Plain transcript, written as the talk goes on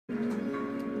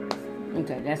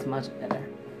Okay, that's much better.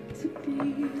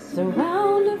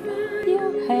 Surrounded by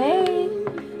you.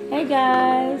 Hey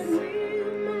guys.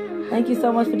 Thank you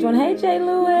so much for joining. Hey, Jay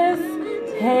Lewis.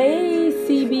 Hey,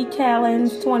 CB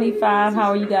Callens 25. How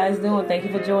are you guys doing? Thank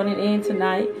you for joining in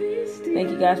tonight. Thank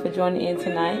you guys for joining in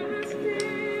tonight.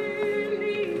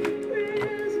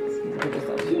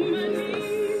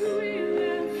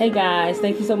 Hey guys,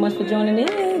 thank you so much for joining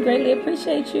in. Greatly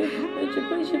appreciate you.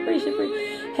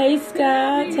 Appreciate. Hey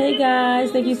Scott. Hey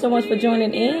guys, thank you so much for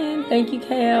joining in. Thank you,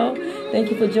 Cal. Thank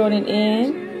you for joining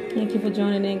in. Thank you for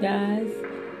joining in, guys.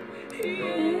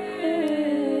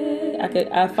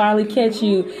 I finally catch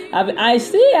you. I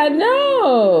see. I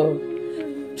know.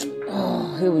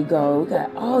 Oh, here we go. We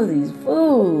got all these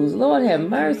fools. Lord have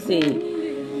mercy.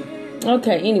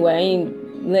 Okay. Anyway, I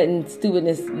ain't letting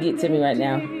stupidness get to me right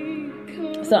now.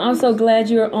 So I'm so glad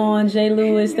you're on, Jay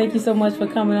Lewis. Thank you so much for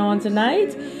coming on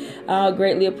tonight.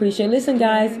 Greatly appreciate it. Listen,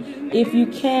 guys, if you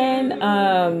can,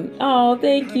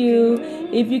 thank you.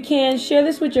 If you can, share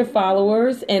this with your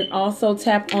followers and also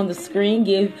tap on the screen,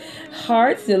 give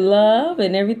hearts and love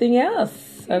and everything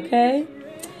else. Okay.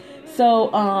 So,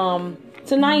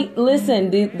 tonight, listen,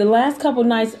 the last couple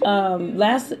nights,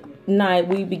 last night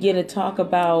we began to talk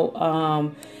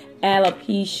about,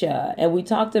 alopecia, and we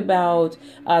talked about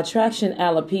traction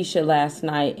alopecia last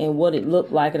night and what it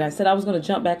looked like, and I said I was going to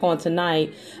jump back on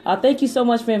tonight. Thank you so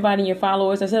much for inviting your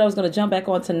followers. I said I was going to jump back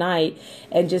on tonight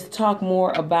and just talk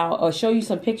more about or show you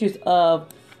some pictures of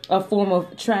a form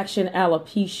of traction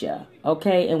alopecia,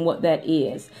 okay, and what that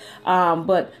is.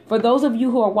 But for those of you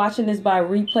who are watching this by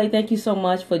replay, thank you so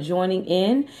much for joining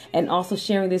in and also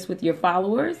sharing this with your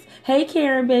followers. Hey,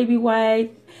 Karen, baby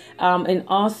white. And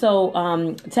also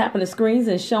tapping the screens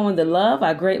and showing the love.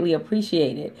 I greatly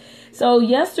appreciate it. So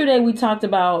yesterday we talked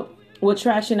about what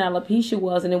traction alopecia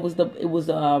was, and it was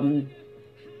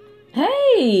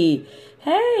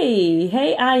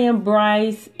hey, I am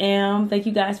Bryce M. Thank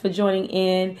you guys for joining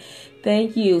in.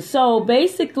 Thank you. So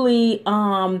basically,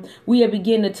 we have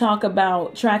begun to talk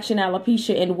about traction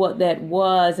alopecia and what that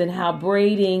was and how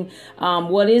braiding,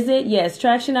 what is it? Yes,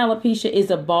 traction alopecia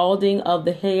is a balding of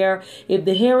the hair. If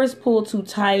the hair is pulled too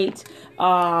tight,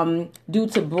 due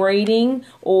to braiding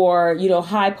or,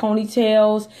 high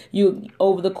ponytails, you,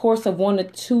 over the course of 1 to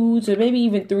 2 to maybe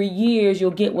even 3 years,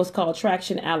 you'll get what's called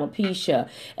traction alopecia.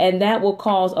 And that will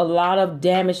cause a lot of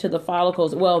damage to the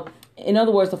follicles. Well, in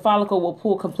other words, the follicle will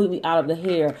pull completely out of the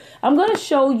hair. I'm going to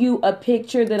show you a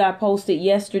picture that I posted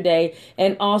yesterday.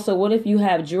 And also, what if you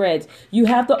have dreads? You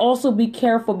have to also be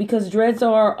careful because dreads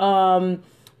are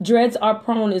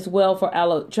prone as well for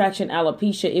traction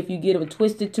alopecia if you get them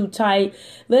twisted too tight.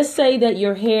 Let's say that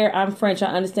your hair, I'm French, I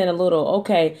understand a little.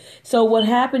 Okay, so what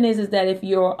happened is that if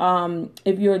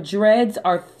your dreads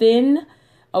are thin,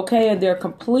 okay, and they're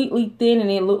completely thin and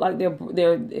they look like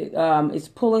it's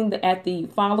pulling at the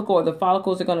follicle, or the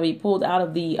follicles are going to be pulled out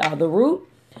of the root,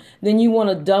 then you want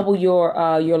to double your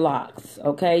locks.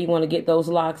 Okay, you want to get those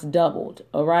locks doubled.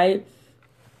 All right.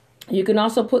 You can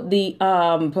also put the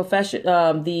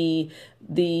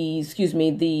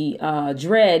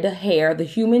dread hair, the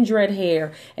human dread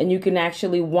hair, and you can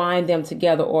actually wind them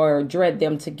together or dread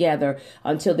them together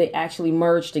until they actually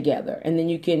merge together. And then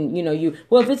you can,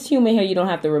 if it's human hair, you don't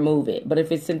have to remove it. But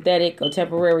if it's synthetic or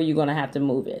temporary, you're going to have to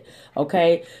move it.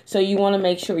 Okay. So you want to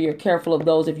make sure you're careful of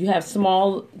those. If you have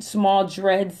small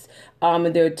dreads,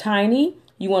 and they're tiny,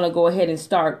 you want to go ahead and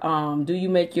start. Do you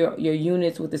make your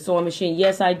units with the sewing machine?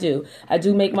 Yes, I do. I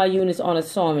do make my units on a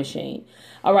sewing machine.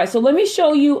 All right, so let me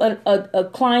show you a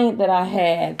client that I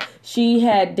had. She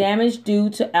had damage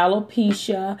due to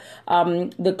alopecia.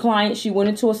 The client, she went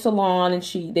into a salon and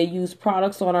they used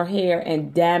products on her hair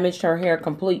and damaged her hair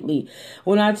completely.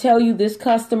 When I tell you this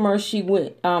customer, she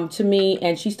went to me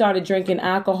and she started drinking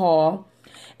alcohol.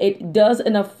 It does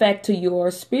an effect to your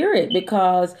spirit,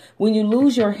 because when you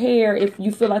lose your hair, if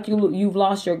you feel like you've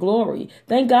lost your glory,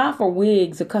 thank God for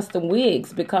wigs or custom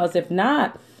wigs, because if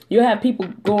not, you'll have people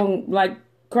going like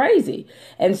crazy.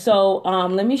 And so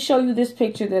let me show you this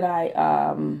picture that I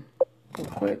real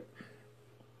quick.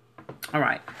 All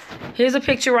right, here's a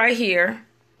picture right here.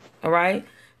 All right,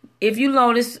 if you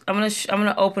notice, I'm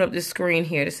gonna open up this screen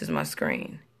here. This is my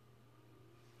screen.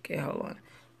 Okay, hold on.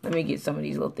 Let me get some of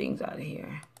these little things out of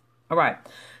here. All right.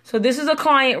 So this is a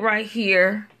client right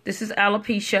here. This is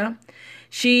alopecia.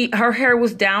 Her hair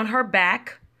was down her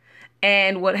back.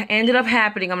 And what ended up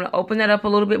happening, I'm going to open that up a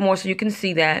little bit more so you can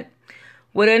see that.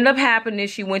 What ended up happening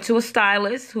is she went to a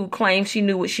stylist who claimed she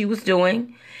knew what she was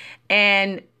doing.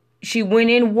 And she went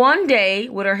in one day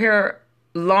with her hair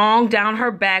long down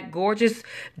her back, gorgeous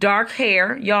dark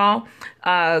hair, y'all.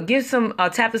 Give some,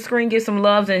 tap the screen, give some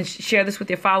loves, and share this with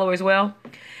your follower as well.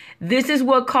 This is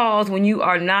what caused when you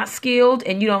are not skilled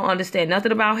and you don't understand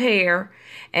nothing about hair,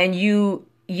 and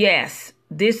yes,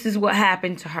 this is what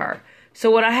happened to her. So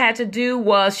what I had to do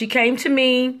was, she came to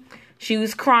me, she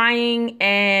was crying,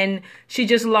 and she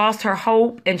just lost her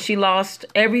hope, and she lost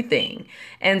everything.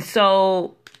 And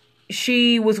so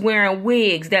she was wearing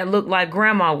wigs that looked like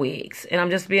grandma wigs. And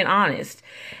I'm just being honest.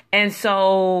 And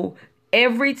so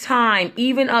every time,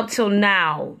 even up till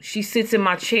now, she sits in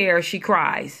my chair, she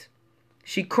cries.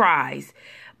 She cries.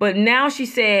 But now she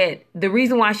said the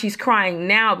reason why she's crying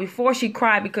now, before she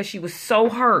cried because she was so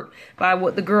hurt by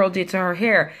what the girl did to her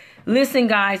hair. Listen,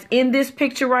 guys, in this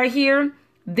picture right here,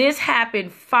 this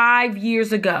happened 5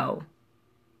 years ago.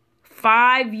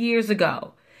 5 years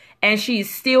ago. And she is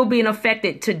still being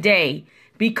affected today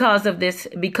because of this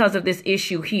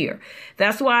issue here.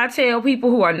 That's why I tell people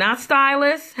who are not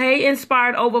stylists, hey,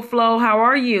 Inspired Overflow, how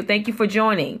are you? Thank you for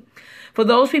joining. For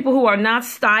those people who are not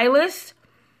stylists,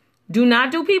 do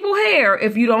not do people hair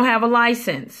if you don't have a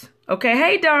license. Okay,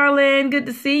 hey, darling, good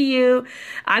to see you.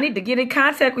 I need to get in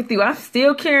contact with you. I'm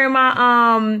still carrying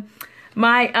my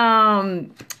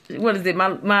what is it?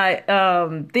 My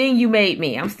thing you made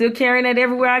me. I'm still carrying it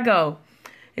everywhere I go.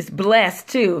 It's blessed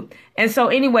too. And so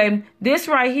anyway, this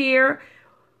right here,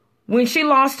 when she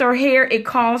lost her hair, it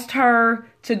caused her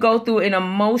to go through an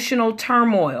emotional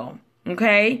turmoil.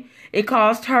 Okay. It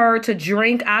caused her to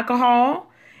drink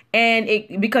alcohol, and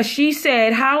because she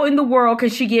said, how in the world can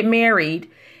she get married?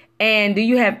 And do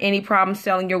you have any problem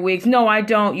selling your wigs? No, I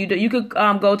don't. You could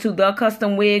go to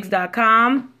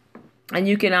thecustomwigs.com. And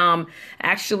you can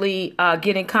actually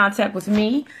get in contact with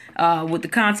me with the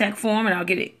contact form, and I'll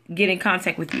get in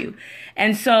contact with you.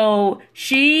 And so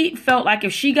she felt like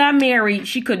if she got married,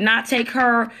 she could not take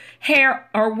her hair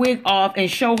or wig off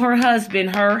and show her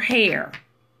husband her hair.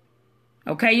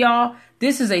 Okay, y'all?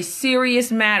 This is a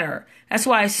serious matter. That's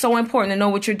why it's so important to know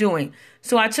what you're doing.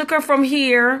 So I took her from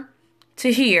here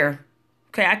to here.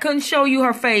 Okay, I couldn't show you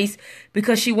her face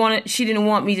because she didn't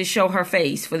want me to show her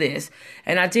face for this.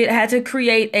 And I had to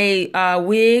create a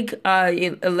wig,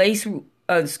 a lace,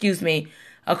 a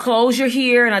closure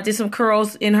here, and I did some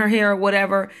curls in her hair or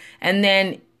whatever. And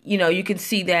then, you can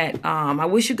see that. I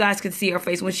wish you guys could see her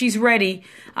face. When she's ready,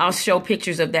 I'll show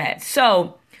pictures of that.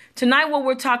 So tonight what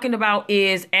we're talking about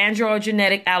is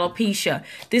androgenic alopecia.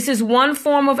 This is one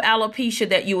form of alopecia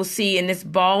that you will see in this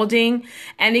balding,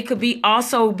 and it could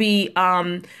also be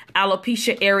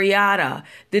alopecia areata.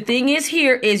 The thing is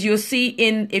here is you'll see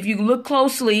if you look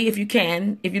closely, if you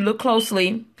look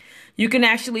closely, you can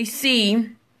actually see,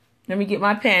 let me get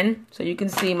my pen so you can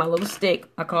see my little stick.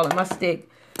 I call it my stick.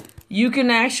 You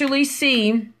can actually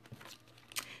see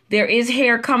there is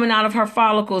hair coming out of her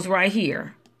follicles right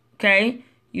here. Okay?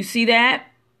 You see that?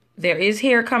 There is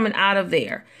hair coming out of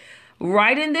there.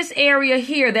 Right in this area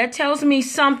here, that tells me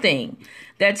something.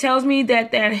 That tells me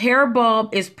that hair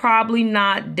bulb is probably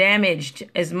not damaged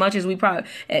as much as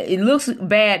it looks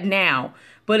bad now,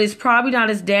 but it's probably not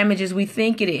as damaged as we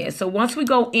think it is. So once we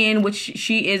go in, which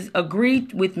she is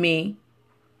agreed with me.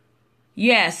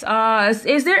 Yes.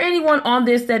 Is there anyone on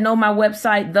this that know my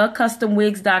website,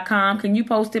 thecustomwigs.com? Can you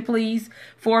post it, please,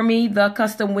 for me?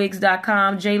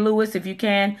 Thecustomwigs.com. Jay Lewis, if you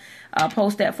can,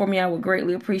 post that for me. I would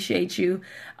greatly appreciate you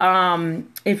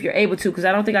if you're able to, because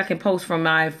I don't think I can post from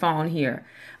my phone here.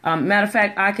 Matter of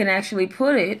fact, I can actually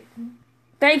put it.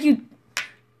 Thank you.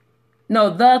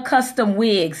 No,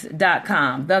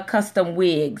 thecustomwigs.com.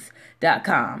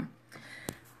 Thecustomwigs.com.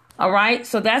 All right,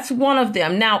 so that's one of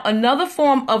them. Now, another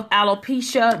form of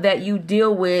alopecia that you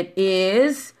deal with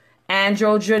is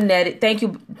androgenic. Thank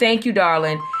you,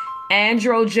 darling.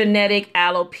 Androgenic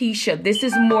alopecia. This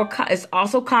is it's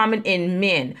also common in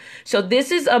men. So this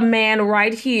is a man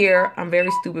right here. I'm very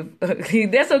stupid.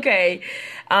 That's okay.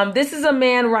 This is a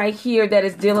man right here that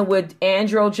is dealing with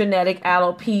androgenic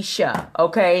alopecia.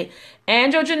 Okay.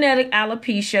 Androgenic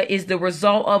alopecia is the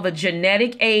result of a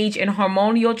genetic age and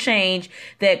hormonal change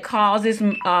that causes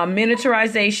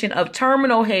miniaturization of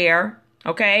terminal hair.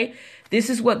 Okay. This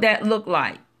is what that looked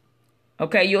like.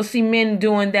 Okay, you'll see men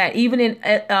doing that. Even in,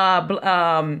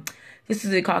 this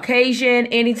is a Caucasian,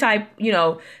 any type,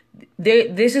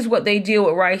 this is what they deal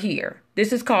with right here.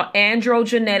 This is called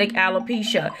androgenic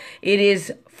alopecia. It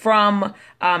is from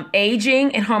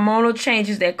aging and hormonal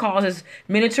changes that causes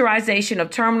miniaturization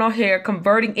of terminal hair,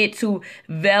 converting it to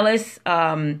vellus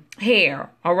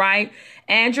hair, all right?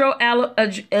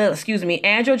 Androgenic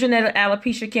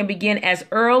alopecia can begin as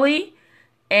early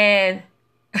and...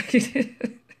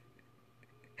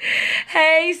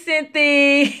 Hey,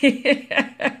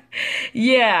 Cynthia.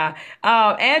 Yeah.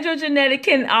 Androgenic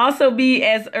can also be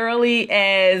as early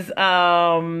as,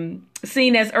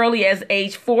 seen as early as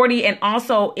age 40 and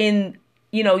also in,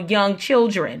 young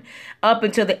children up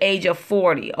until the age of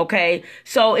 40. Okay.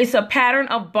 So it's a pattern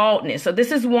of baldness. So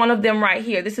this is one of them right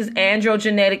here. This is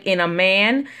androgenic in a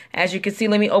man. As you can see,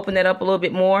 let me open that up a little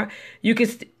bit more.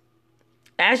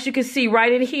 As you can see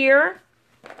right in here.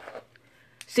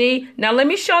 See, now let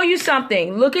me show you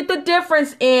something. Look at the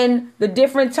difference in the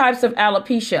different types of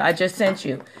alopecia I just sent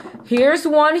you. Here's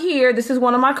one here. This is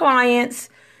one of my clients.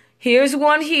 Here's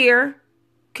one here.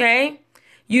 Okay.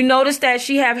 You notice that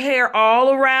she have hair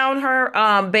all around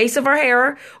her base of her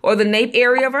hair or the nape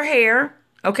area of her hair.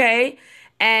 Okay.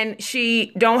 And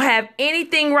she don't have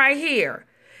anything right here.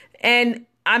 And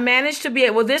I managed to be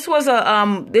able,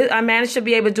 I managed to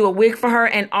be able to do a wig for her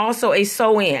and also a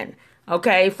sew-in.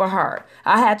 Okay, for her.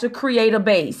 I had to create a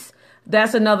base.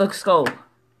 That's another scope.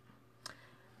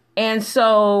 And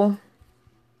so,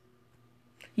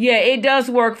 yeah, it does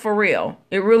work for real.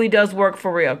 It really does work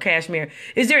for real, Cashmere.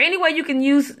 Is there any way you can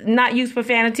not use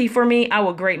profanity for me? I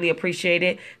would greatly appreciate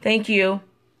it. Thank you.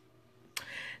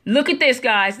 Look at this,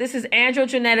 guys. This is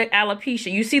androgenic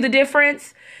alopecia. You see the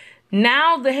difference?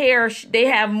 Now the hair, they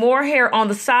have more hair on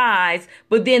the sides,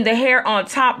 but then the hair on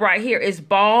top right here is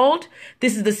bald.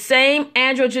 This is the same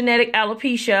androgenic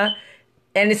alopecia,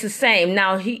 and it's the same.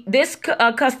 Now, this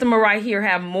customer right here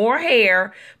have more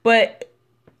hair, but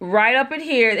right up in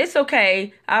here, it's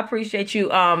okay. I appreciate you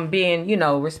being,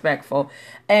 respectful.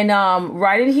 And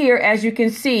right in here, as you can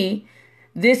see,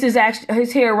 this is actually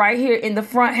his hair right here in the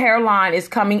front hairline is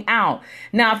coming out.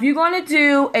 Now, if you're going to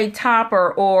do a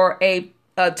topper or a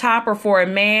topper for a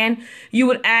man, you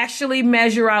would actually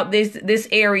measure out this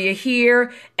area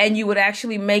here, and you would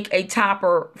actually make a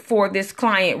topper for this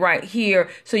client right here,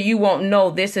 so you won't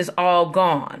know this is all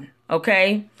gone.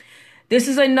 Okay, this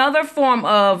is another form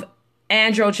of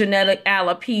androgenic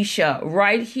alopecia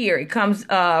right here. It comes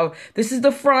this is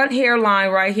the front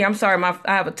hairline right here. I'm sorry, I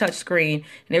have a touch screen,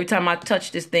 and every time I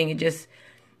touch this thing, it just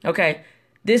okay.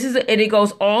 This is and it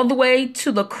goes all the way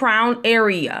to the crown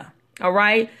area. All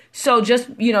right. So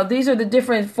just, these are the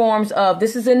different forms of,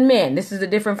 this is in men. This is a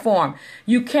different form.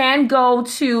 You can go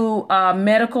to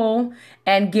medical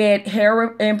and get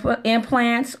hair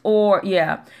implants or,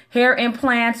 hair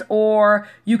implants, or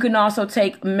you can also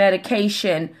take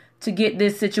medication to get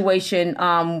this situation,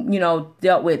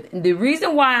 dealt with. And the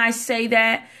reason why I say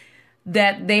that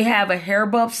they have a hair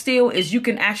bump still is you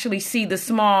can actually see the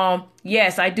small,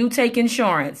 yes, I do take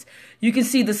insurance. You can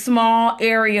see the small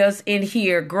areas in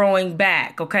here growing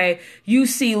back, okay? You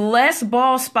see less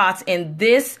bald spots in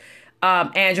this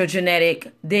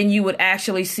androgenic than you would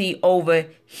actually see over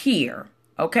here,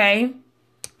 okay?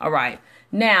 All right.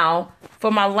 Now,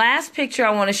 for my last picture, I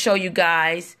want to show you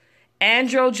guys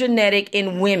androgenic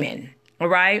in women, all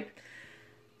right?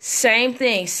 Same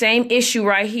thing, same issue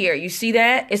right here. You see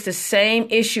that? It's the same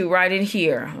issue right in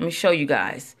here. Let me show you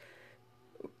guys.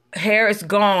 Hair is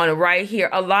gone right here.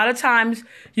 A lot of times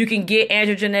you can get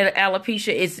androgenic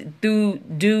alopecia. It's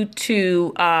due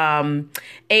to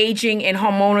aging and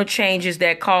hormonal changes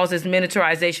that causes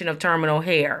miniaturization of terminal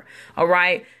hair. All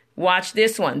right. Watch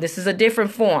this one. This is a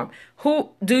different form.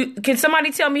 Can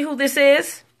somebody tell me who this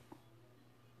is?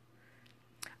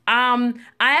 I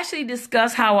actually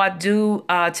discuss how I do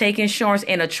take insurance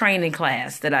in a training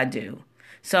class that I do.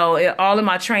 So all of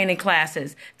my training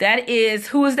classes.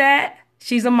 Who is that?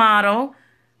 She's a model.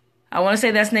 I want to say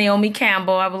that's Naomi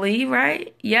Campbell, I believe,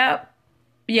 right? Yep.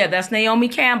 Yeah, that's Naomi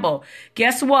Campbell.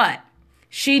 Guess what?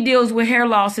 She deals with hair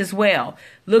loss as well.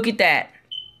 Look at that.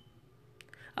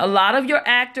 A lot of your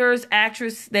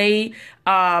actresses, they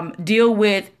deal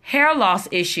with hair loss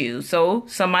issues. So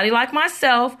somebody like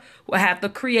myself will have to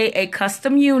create a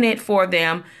custom unit for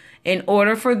them in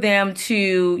order for them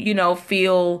to,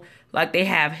 feel like they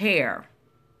have hair.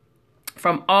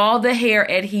 From all the hair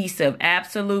adhesive,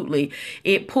 absolutely.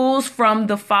 It pulls from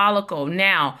the follicle.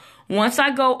 Now, once I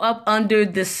go up under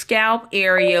the scalp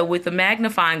area with the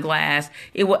magnifying glass,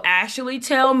 it will actually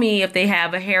tell me if they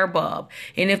have a hair bulb.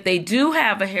 And if they do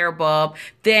have a hair bulb,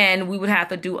 then we would have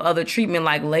to do other treatment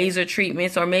like laser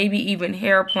treatments or maybe even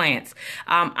hair plants.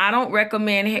 I don't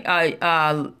recommend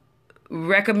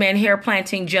hair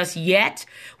planting just yet.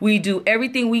 We do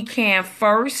everything we can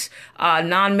first,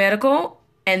 non-medical,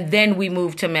 and then we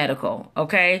move to medical,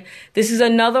 okay? This is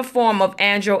another form of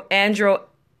androgenic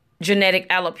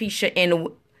alopecia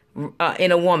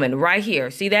in a woman right here.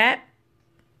 See that?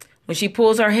 When she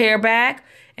pulls her hair back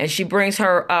and she brings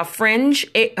her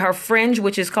fringe,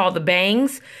 which is called the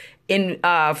bangs, in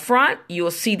front,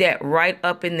 you'll see that right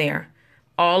up in there.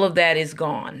 all of that is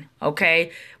gone.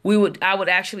 Okay, I would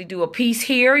actually do a piece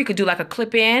here. You could do like a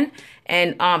clip in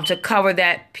and to cover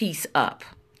that piece up.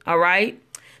 All right.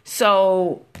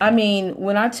 So I mean,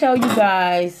 when I tell you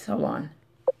guys, hold on.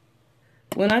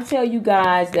 When I tell you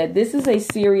guys that this is a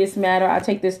serious matter, I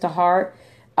take this to heart.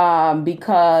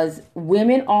 Because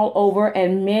women all over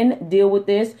and men deal with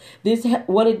this.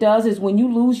 What it does is when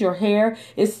you lose your hair,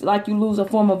 it's like you lose a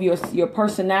form of your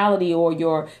personality or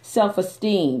your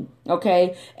self-esteem.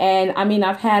 Okay. And I mean,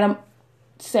 I've had them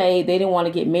say they didn't want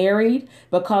to get married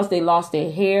because they lost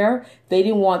their hair. They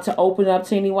didn't want to open up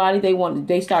to anybody.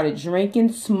 They started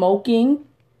drinking, smoking.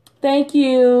 Thank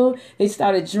you. They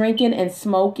started drinking and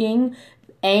smoking,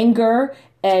 anger,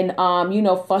 and,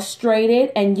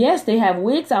 frustrated. And yes, they have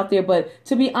wigs out there. But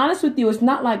to be honest with you, it's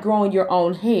not like growing your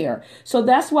own hair. So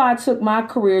that's why I took my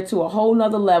career to a whole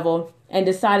nother level and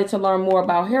decided to learn more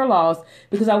about hair loss,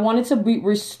 because I wanted to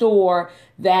restore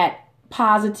that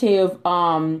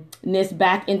positiveness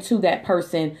back into that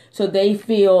person so they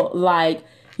feel like,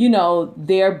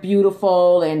 they're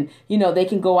beautiful and, they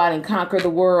can go out and conquer the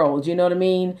world. You know what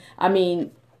I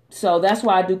mean? So that's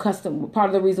why I do part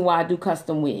of the reason why I do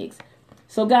custom wigs.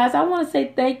 So, guys, I want to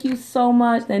say thank you so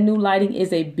much. That new lighting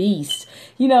is a beast.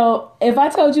 If I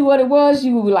told you what it was,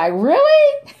 you would be like,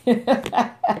 really?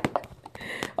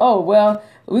 Oh, well,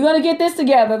 we're going to get this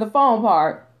together, the phone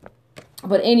part.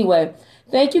 But anyway,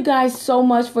 thank you guys so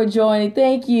much for joining.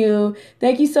 Thank you.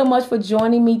 Thank you so much for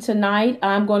joining me tonight.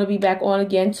 I'm going to be back on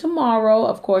again tomorrow.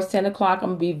 Of course, 10 o'clock.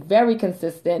 I'm going to be very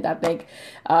consistent. I think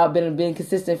I've been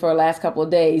consistent for the last couple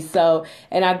of days. So,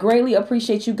 and I greatly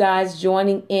appreciate you guys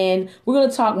joining in. We're going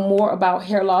to talk more about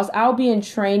hair loss. I'll be in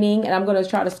training, and I'm going to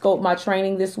try to scope my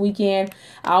training this weekend.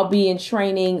 I'll be in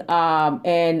training,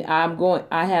 and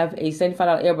I have a $75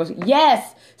 airbrush.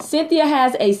 Yes, Cynthia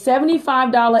has a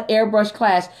 $75 airbrush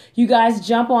class. You guys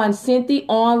jump on Cynthia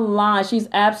online. She's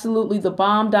absolutely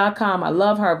thebomb.com. I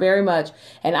love her very much.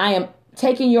 And I am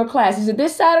taking your class. Is it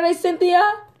this Saturday,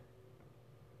 Cynthia?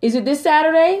 Is it this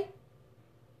Saturday?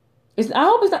 I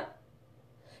hope it's not.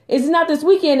 It's not this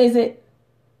weekend, is it?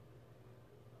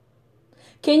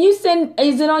 Can you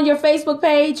is it on your Facebook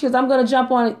page? Because I'm going to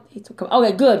jump on it.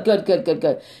 Okay,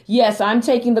 good. Yes, I'm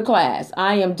taking the class.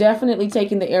 I am definitely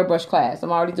taking the airbrush class.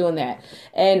 I'm already doing that.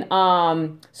 And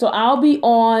so I'll be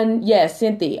on, yes,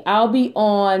 Cynthia, I'll be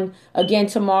on again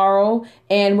tomorrow.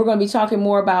 And we're going to be talking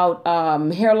more about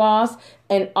hair loss.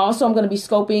 And also I'm going to be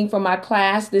scoping for my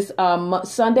class this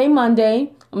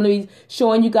Monday. I'm going to be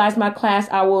showing you guys my class.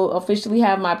 I will officially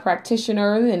have my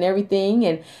practitioner and everything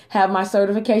and have my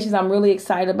certifications. I'm really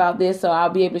excited about this. So I'll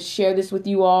be able to share this with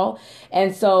you all.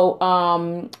 And so,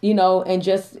 and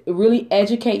just really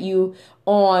educate you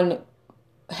on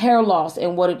hair loss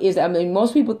and what it is. I mean,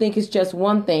 most people think it's just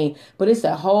one thing, but it's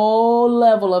a whole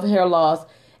level of hair loss.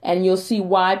 And you'll see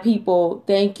why people,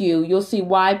 you'll see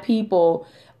why people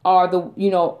are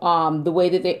the way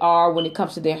that they are when it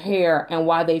comes to their hair and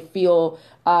why they feel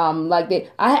like they.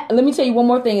 Let me tell you one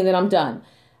more thing and then I'm done.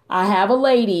 I have a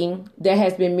lady that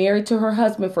has been married to her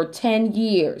husband for 10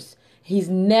 years. He's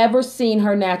never seen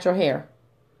her natural hair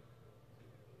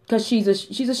because she's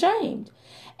ashamed.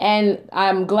 And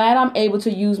I'm glad I'm able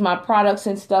to use my products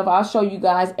and stuff. I'll show you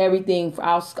guys everything.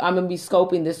 I'm going to be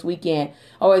scoping this weekend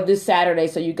or this Saturday.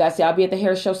 So you guys see, I'll be at the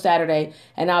hair show Saturday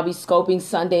and I'll be scoping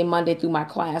Sunday, Monday through my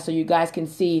class. So you guys can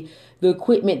see the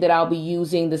equipment that I'll be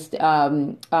using,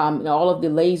 all of the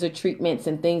laser treatments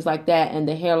and things like that, and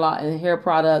the hair and hair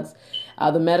products,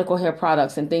 the medical hair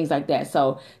products and things like that.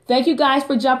 So thank you guys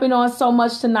for jumping on so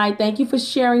much tonight. Thank you for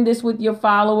sharing this with your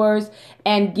followers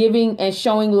and giving and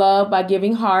showing love by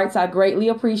giving hearts. I greatly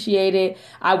appreciate it.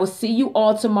 I will see you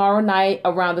all tomorrow night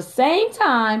around the same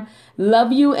time.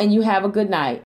 Love you and you have a good night.